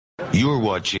You're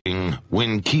watching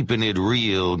When Keeping It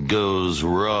Real Goes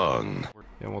Wrong.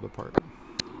 And we'll depart.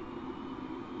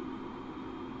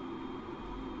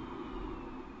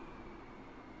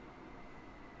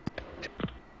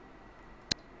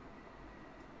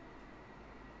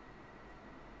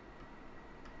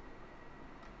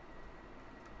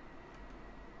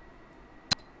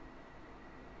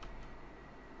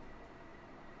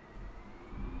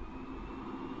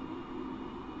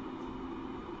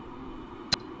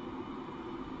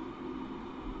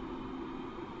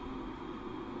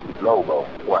 Logo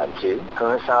 12,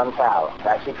 Krause and I,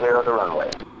 taxi clear of the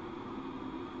runway.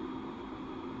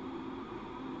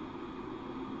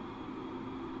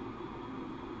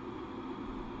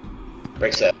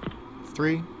 Brake set.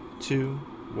 3, 2,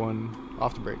 1,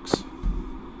 off the brakes.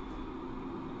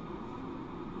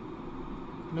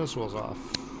 Nose wheels off.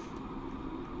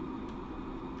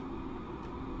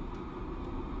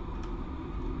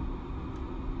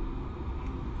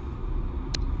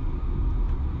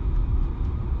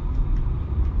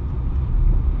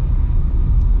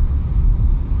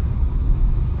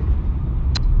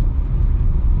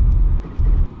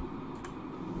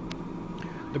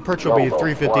 Departure will be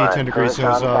 350, 10 degrees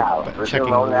nose up, checking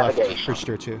left for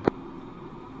steer 2.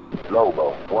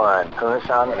 Logo 1, Krause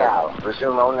and I,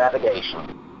 resume on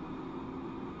navigation.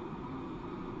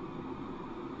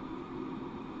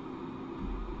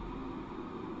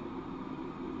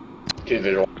 Two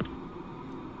visual.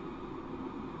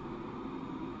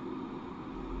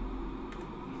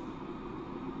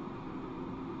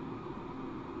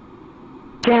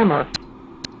 Jammer.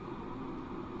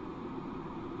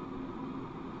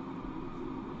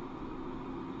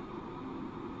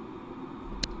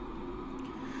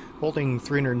 Holding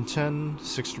 310,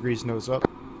 6 degrees nose up,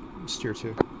 steer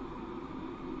 2.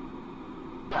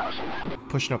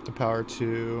 Pushing up the power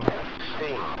to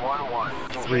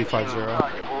 350.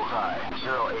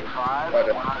 085,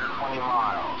 120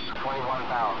 miles,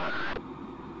 21,000.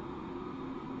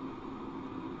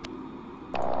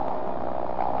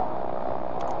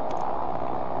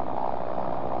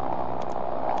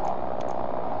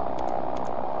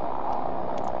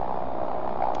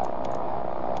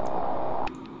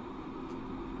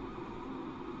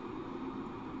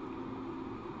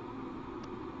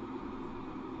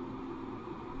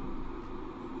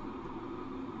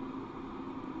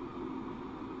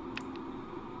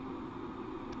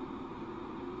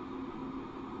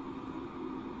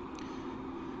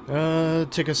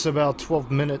 Took us about 12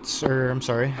 minutes, or I'm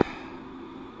sorry,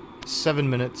 7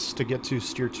 minutes to get to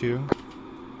steer 2.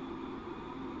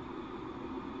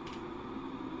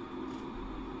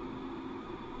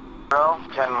 Zero,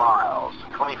 10 miles,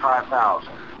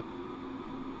 25,000.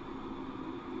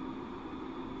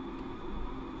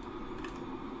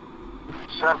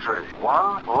 Sentry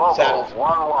 1, local Saddle.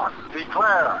 1-1,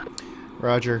 declare.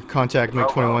 Roger, contact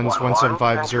MiG-21s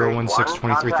 175-016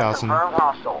 23,000.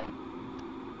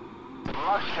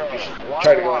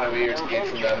 Try to go on over here to get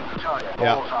from them.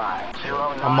 Yeah.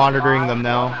 I'm monitoring them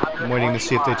now. I'm waiting to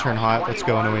see if they turn hot. Let's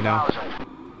go anyway now.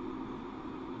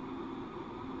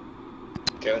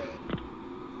 Okay.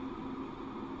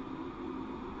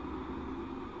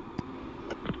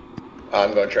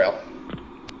 I'm going trail.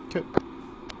 Okay.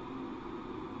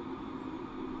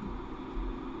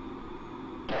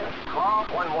 Claw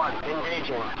 1-1,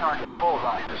 engaging, target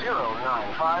bullseye,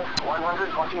 095,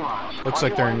 120 miles. Looks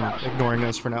like they're ignoring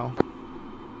us for now.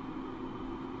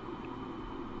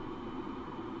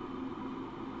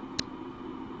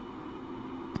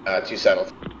 Two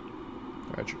settled.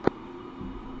 Roger.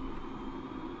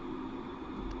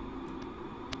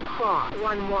 Claw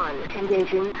 1-1,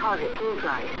 engaging target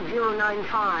bullseye,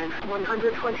 095,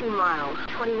 120 miles,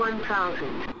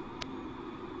 21,000.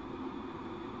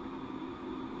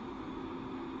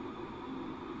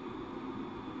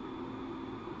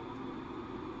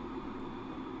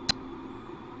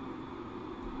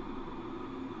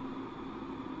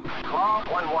 Claw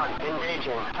 1-1,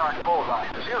 engaging, target bullseye,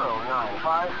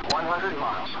 095, 100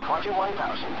 miles,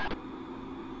 21,000.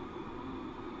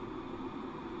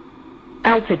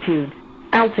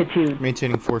 Altitude.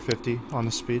 Maintaining 450 on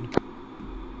the speed.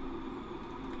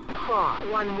 Claw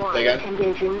 1-1,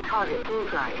 engaging target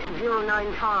bullseye,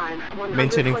 095, 120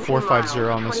 Maintaining 450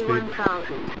 miles, on the speed.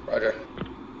 21,000. Roger.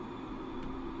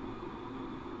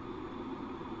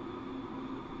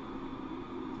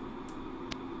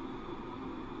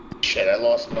 Shit, I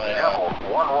lost my, Apple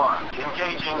 1-1,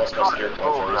 engaging, lost my steer target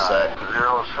point for bullseye, reset.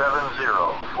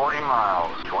 070, 40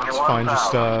 miles, 21,000. It's fine,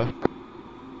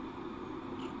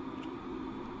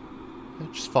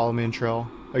 just follow me in trail.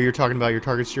 Oh, you're talking about your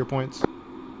target steer points?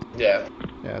 Yeah.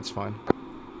 Yeah, it's fine.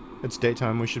 It's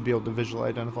daytime, we should be able to visually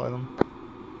identify them.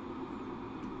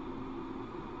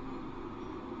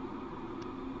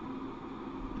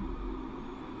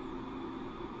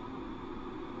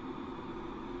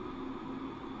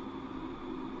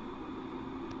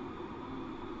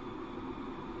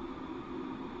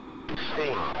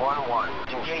 16, 1-1.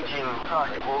 Engaging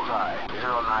target bullseye.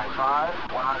 095,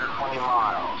 120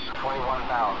 miles,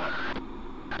 21,000.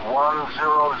 100,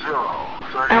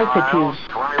 30 Altitude. miles,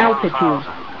 Altitude.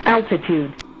 21,000. Altitude.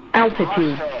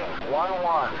 Altitude. Mustang,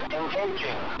 1-1.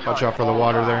 Engaging. Watch out for the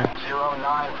water there.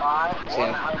 095,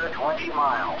 120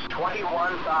 miles,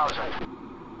 21,000.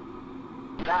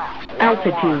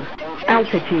 Altitude.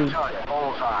 Altitude. Target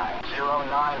bullseye.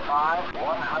 095,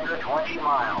 120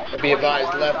 miles. Be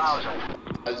advised, left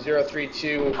 21,000.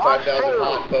 032, 5,000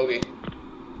 hot bogey.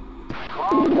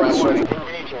 Cross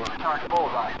engaging. Target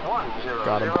bullseye. 100,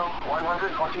 Got him.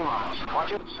 120 miles.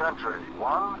 20 Century.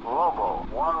 1 Lobo.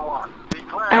 1-1.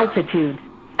 Declare. Altitude.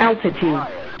 Altitude.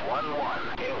 Flyers.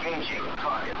 1-1. Engaging.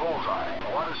 Target bullseye.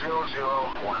 100,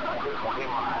 120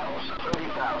 miles.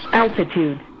 30,000.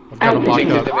 Altitude. I've got him locked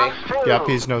Altitude. up. Fox 2. Yep,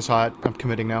 he's nose hot. I'm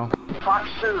committing now. Fox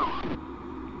 2.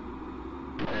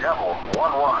 Devil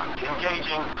 1-1.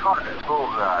 Engaging target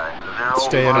bullseye. 0,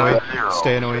 Stay in away. 0,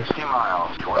 Stay in away. 60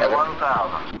 miles.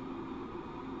 21,000.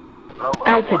 Lobo,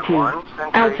 Altitude. 1-1.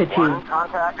 Century, Altitude. 1.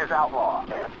 Contact is outlaw.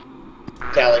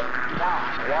 Tally.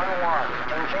 Fox 1-1.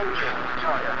 Engaging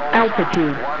target bullseye.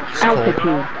 Altitude. 100,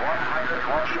 Altitude.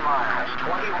 120 miles.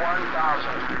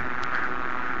 21,000.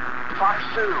 Fox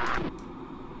 2.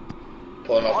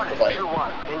 Pulling off the fight.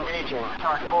 2-1. Engaging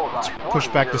target bullseye. Push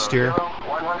back to steer.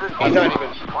 100 He's not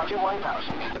even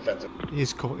 21,000. defensive.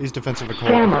 He's cool. He's defensive to cold.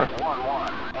 Jammer.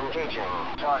 1-1. Engaging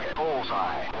target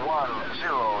bullseye.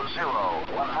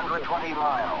 100, 120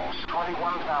 miles.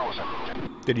 21,000.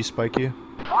 Did he spike you?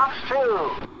 Fox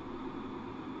 2.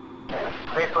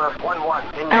 Paper 1-1.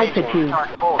 Engaging Altitude.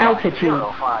 target bullseye. Altitude.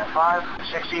 055,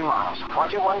 60 miles.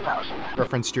 21,000.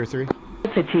 Reference steer 3.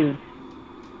 Altitude.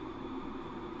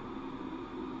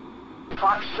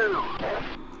 Fox 2.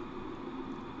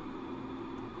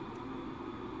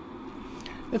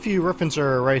 If you reference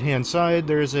our right-hand side,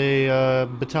 there's a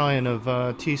battalion of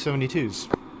T-72s.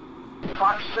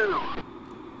 Fox 2.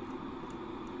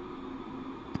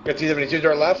 Got T-72 to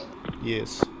our left.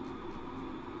 Yes.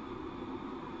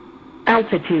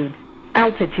 Altitude.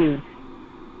 Altitude.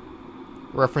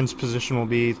 Reference position will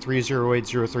be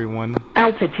 308031.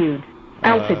 Altitude.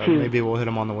 Altitude. Maybe we'll hit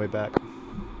him on the way back.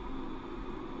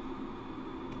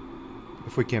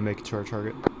 If we can't make it to our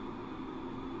target.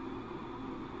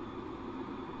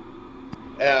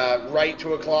 Right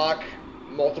 2 o'clock.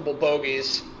 Multiple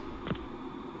bogeys.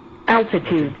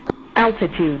 Altitude.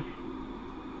 Altitude.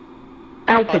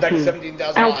 Contact Altitude.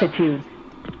 17,000 hot. Altitude.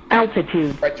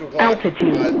 Altitude. Right 2 o'clock.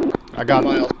 Altitude. I got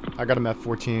miles. him at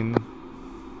 14.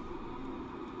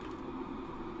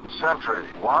 Sentry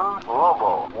 1.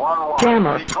 Lobo 1-1.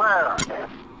 Jammer. Declare.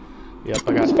 Yep,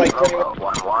 I got Spike Lobo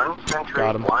 21. 1-1. Sentry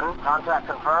Got him. 1. Contact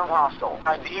confirmed. Hostile.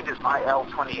 ID is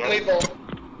IL-28. Lethal.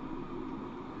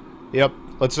 Yep.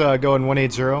 Let's go in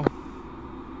 180.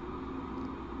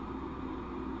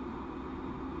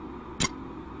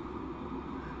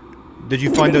 Did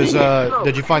you find those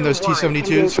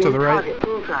T-72s to the right?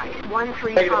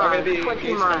 Negative, I'm gonna be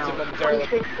 20 miles,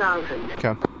 26,000.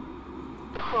 Okay.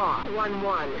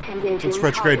 1-1. Let's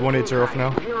retrograde 180 for now.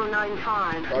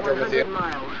 095. Roger, with you. 100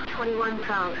 miles.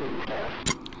 21,000.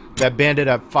 That bandit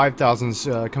at 5,000's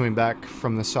coming back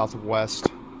from the southwest.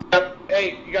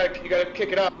 Hey, you gotta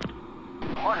kick it up.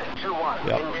 Hornet 2-1.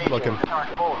 Yep, Engaging looking.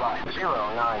 target bullseye.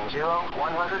 090.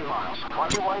 100 miles.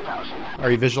 21,000.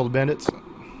 Are you visual to bandits?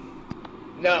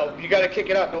 No, you gotta kick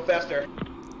it up. Go faster.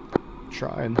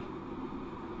 Trying.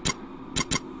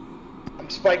 I'm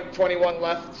spiked 21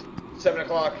 left. 7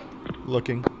 o'clock.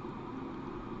 Looking.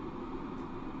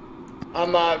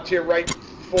 I'm to your right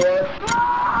 4.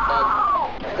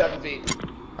 7 feet.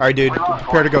 Alright, dude.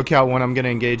 Prepare to go Cal 1. I'm going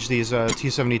to engage these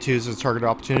T-72s as a target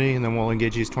opportunity, and then we'll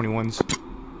engage these 21s.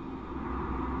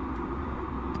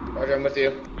 Roger, I'm with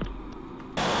you.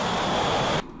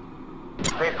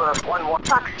 Paper 1-1.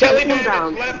 Fox 2 Telly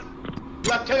inbound. bandits,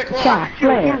 left 10 o'clock. Chaff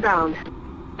flare. Inbound.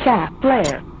 Chaff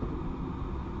flare.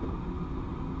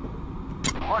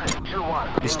 Hornet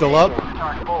 2-1. You still up?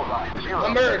 Target bullseye. 0.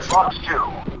 Emerge. Fox 2.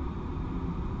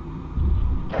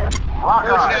 Lock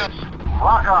Emerge eyes.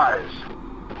 Lock eyes.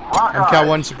 Lock I'm eyes. Cal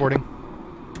 1 supporting.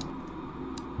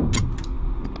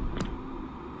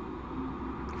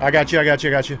 I got you.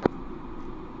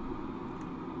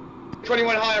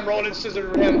 21 high, I'm rolling in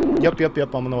scissor to him. Yep.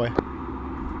 I'm on the way.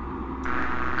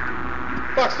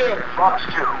 Fox 2. Fox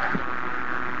 2.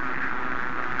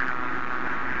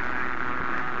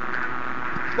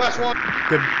 Flash 1.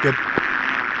 Good.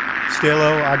 Stay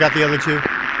low. I got the other two.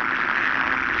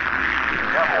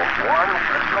 Devil 1.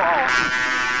 Let's go home.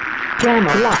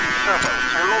 Jammer locked. 7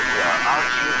 2. Yeah,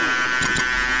 RTB.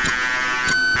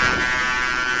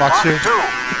 Fox 2. 2.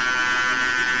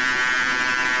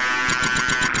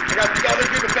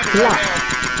 right Lock. now.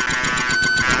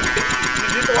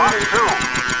 He's the one who...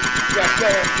 Yeah,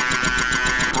 kill him.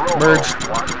 Merge.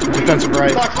 Defensive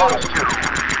right. Fox 2.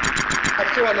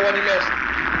 Fox 2 on the one you missed.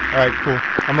 Alright, cool.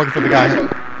 I'm looking for the guy.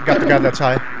 Got the guy that's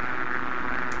high.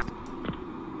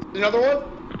 Another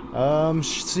one?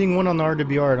 Seeing one on the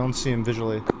RWR. I don't see him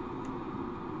visually.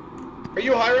 Are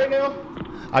you high right now?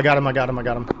 I got him.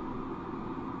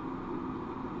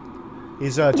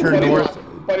 He's turning north.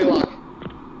 Buddy lock.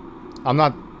 I'm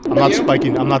not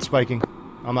spiking. I'm not spiking.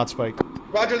 I'm not spiked.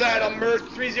 Roger that. I'm merged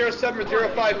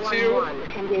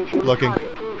 307052. Looking.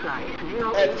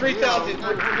 At 3000.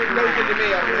 You're nosing to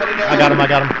me. I'm heading down. I got him. I'm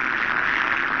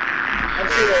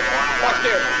zero. Fox 2.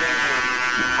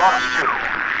 Fox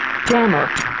 2. Jammer.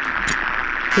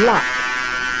 Lock.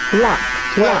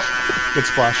 Flash. Good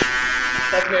splash.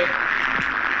 That's me.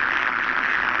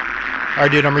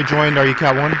 Alright, dude, I'm rejoined. Are you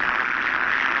Cat 1?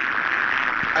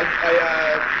 I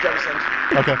jettisoned.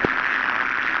 Okay.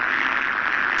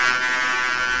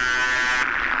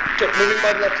 Okay, moving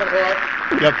by the left 10 o'clock.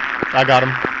 Yep, I got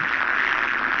him.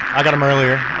 I got him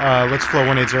earlier. Let's flow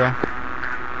 180.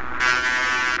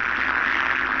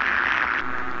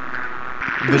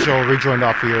 Visual rejoined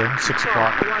off here, 6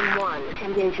 o'clock. 11,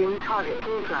 engaging target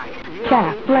bullseye.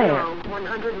 Cat, flare.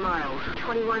 100 miles,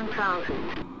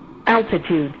 21,000.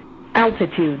 Altitude.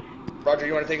 Roger,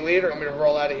 you want to take a lead or want me to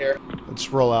roll out of here? Let's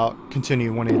roll out.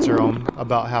 Continue 180,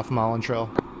 about half a mile on trail.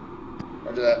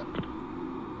 Roger that.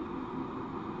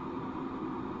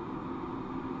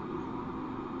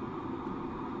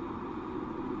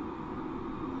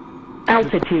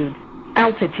 Altitude.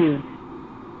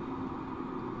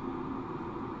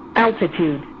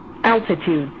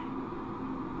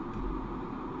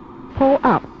 Pull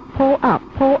up.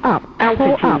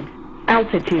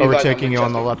 Altitude. Overtaking you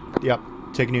on the left. Yep,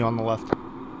 taking you on the left.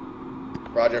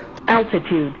 Roger.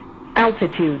 Altitude.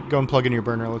 Go and plug in your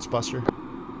burner. Let's bust her.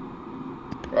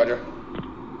 Roger.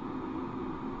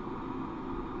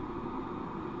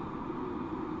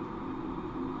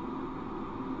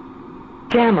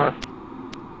 Jammer.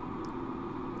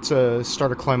 Let's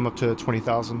start a climb up to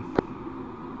 20,000.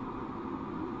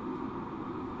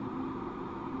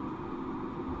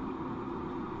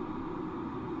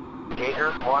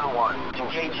 Gator 1-1.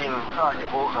 Engaging target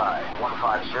bullseye.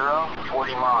 150.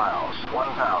 40 miles.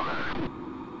 1,000.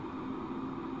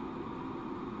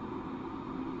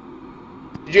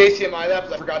 Did you ACMI that?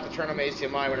 Because I forgot to turn on my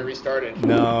ACMI when I restarted.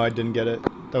 No, I didn't get it.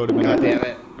 That would have been God epic.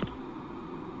 damn it.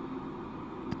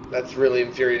 That's really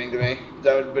infuriating to me.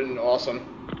 That would have been awesome.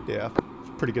 Yeah,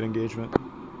 pretty good engagement.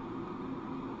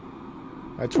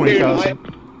 At 20,000.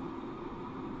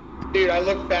 Dude, I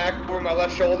looked back over my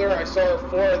left shoulder. I saw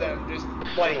 4 of them just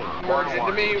like merge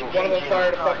into me. One of them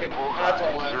fired a fucking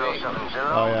atoll at me.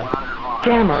 Oh yeah.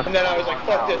 Jammer. And then I was like,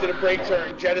 fuck this, did a brake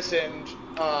turn, jettisoned,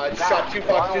 shot 2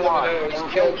 Fox 2s in the nose,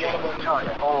 killed one of them,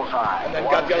 and then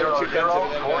got the other 2 fences,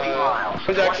 and then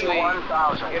was actually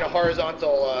in a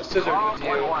horizontal scissor with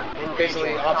you,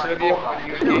 basically opposite of you when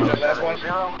you engage that last one.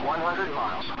 100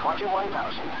 miles.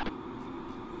 21,000.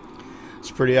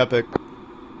 It's pretty epic.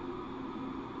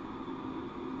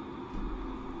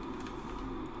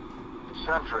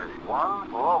 Sentry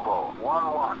 1, Lobo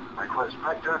 1-1. Request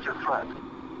vector to threat.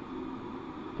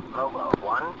 Lobo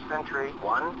 1, Sentry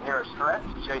 1, nearest threat,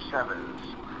 J7s.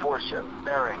 4-ship,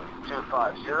 bearing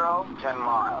 250, 10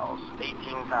 miles,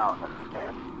 18,000.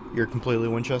 You're completely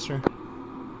Winchester?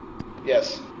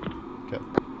 Yes. Okay.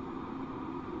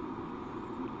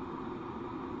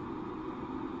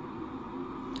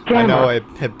 I know I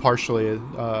hit partially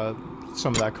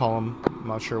some of that column. I'm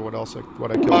not sure what else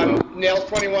what I killed though. Nails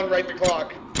 21, right the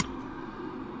clock.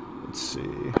 Let's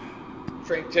see.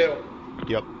 Train 2.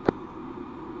 Yep.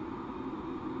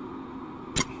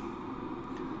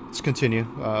 Let's continue.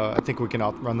 I think we can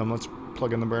outrun them. Let's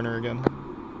plug in the burner again.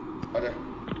 Roger.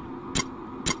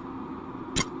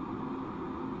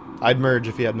 I'd merge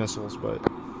if he had missiles, but...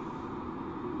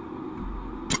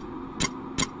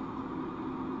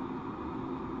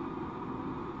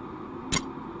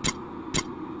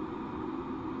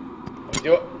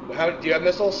 Do you have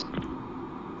missiles?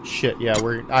 Shit, yeah,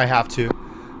 I have to.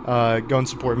 Go and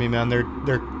support me, man. They're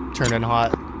turning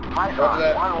hot. Python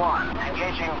 1-1.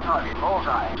 Engaging target.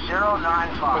 Bullseye.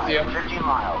 095. With you. 50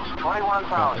 miles.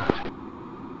 21,000.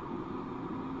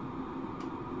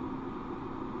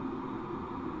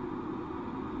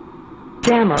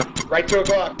 Jammer. Right 2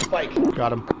 o'clock. Spike.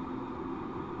 Got him.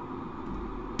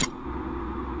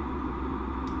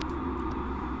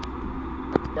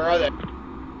 Where are they?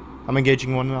 I'm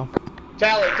engaging one now.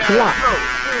 Tally. Lock.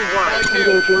 2-1,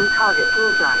 engaging target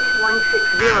bullseye.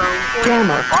 160.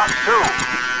 Jammer. Fox 2.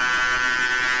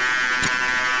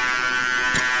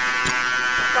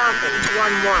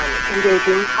 11,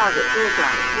 engaging target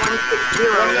bullseye. 160,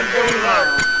 10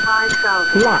 miles,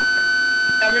 5,000. Locked.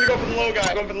 I'm gonna go for the low guy.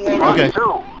 I'm going for the low guy. Okay.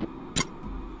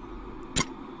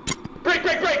 Break,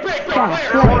 Cat,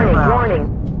 fire!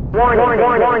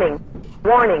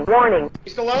 warning.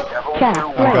 You still up? Cat,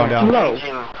 I'm going down. low.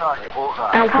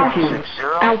 Altitude.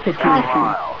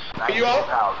 Are you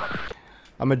out?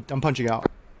 I'm punching out.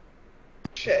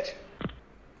 Shit.